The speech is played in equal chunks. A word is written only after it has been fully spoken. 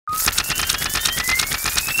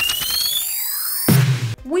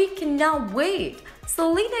We cannot wait!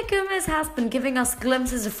 Selena Gomez has been giving us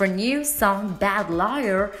glimpses of her new song Bad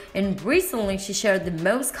Liar, and recently she shared the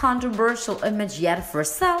most controversial image yet of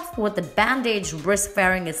herself with the bandaged wrist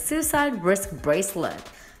wearing a suicide risk bracelet.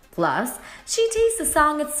 Plus, she teased the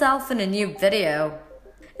song itself in a new video.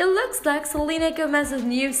 It looks like Selena Gomez's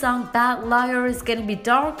new song Bad Liar is gonna be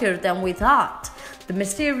darker than we thought. The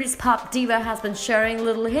mysterious pop diva has been sharing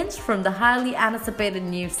little hints from the highly anticipated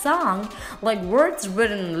new song, like words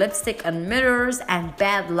written in lipstick on mirrors and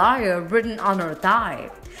Bad Liar written on her thigh.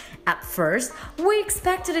 At first, we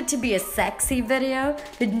expected it to be a sexy video,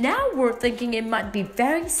 but now we're thinking it might be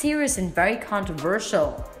very serious and very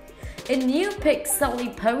controversial. In a new pic Sully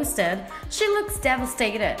posted, she looks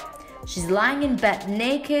devastated. She's lying in bed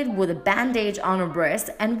naked with a bandage on her wrist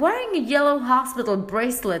and wearing a yellow hospital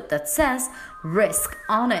bracelet that says risk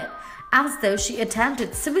on it, as though she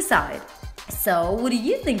attempted suicide. So, what do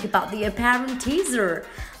you think about the apparent teaser?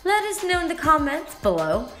 Let us know in the comments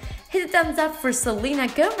below. Hit a thumbs up for Selena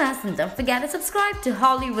Gomez and don't forget to subscribe to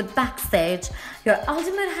Hollywood Backstage, your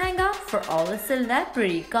ultimate hangout for all the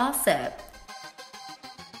celebrity gossip.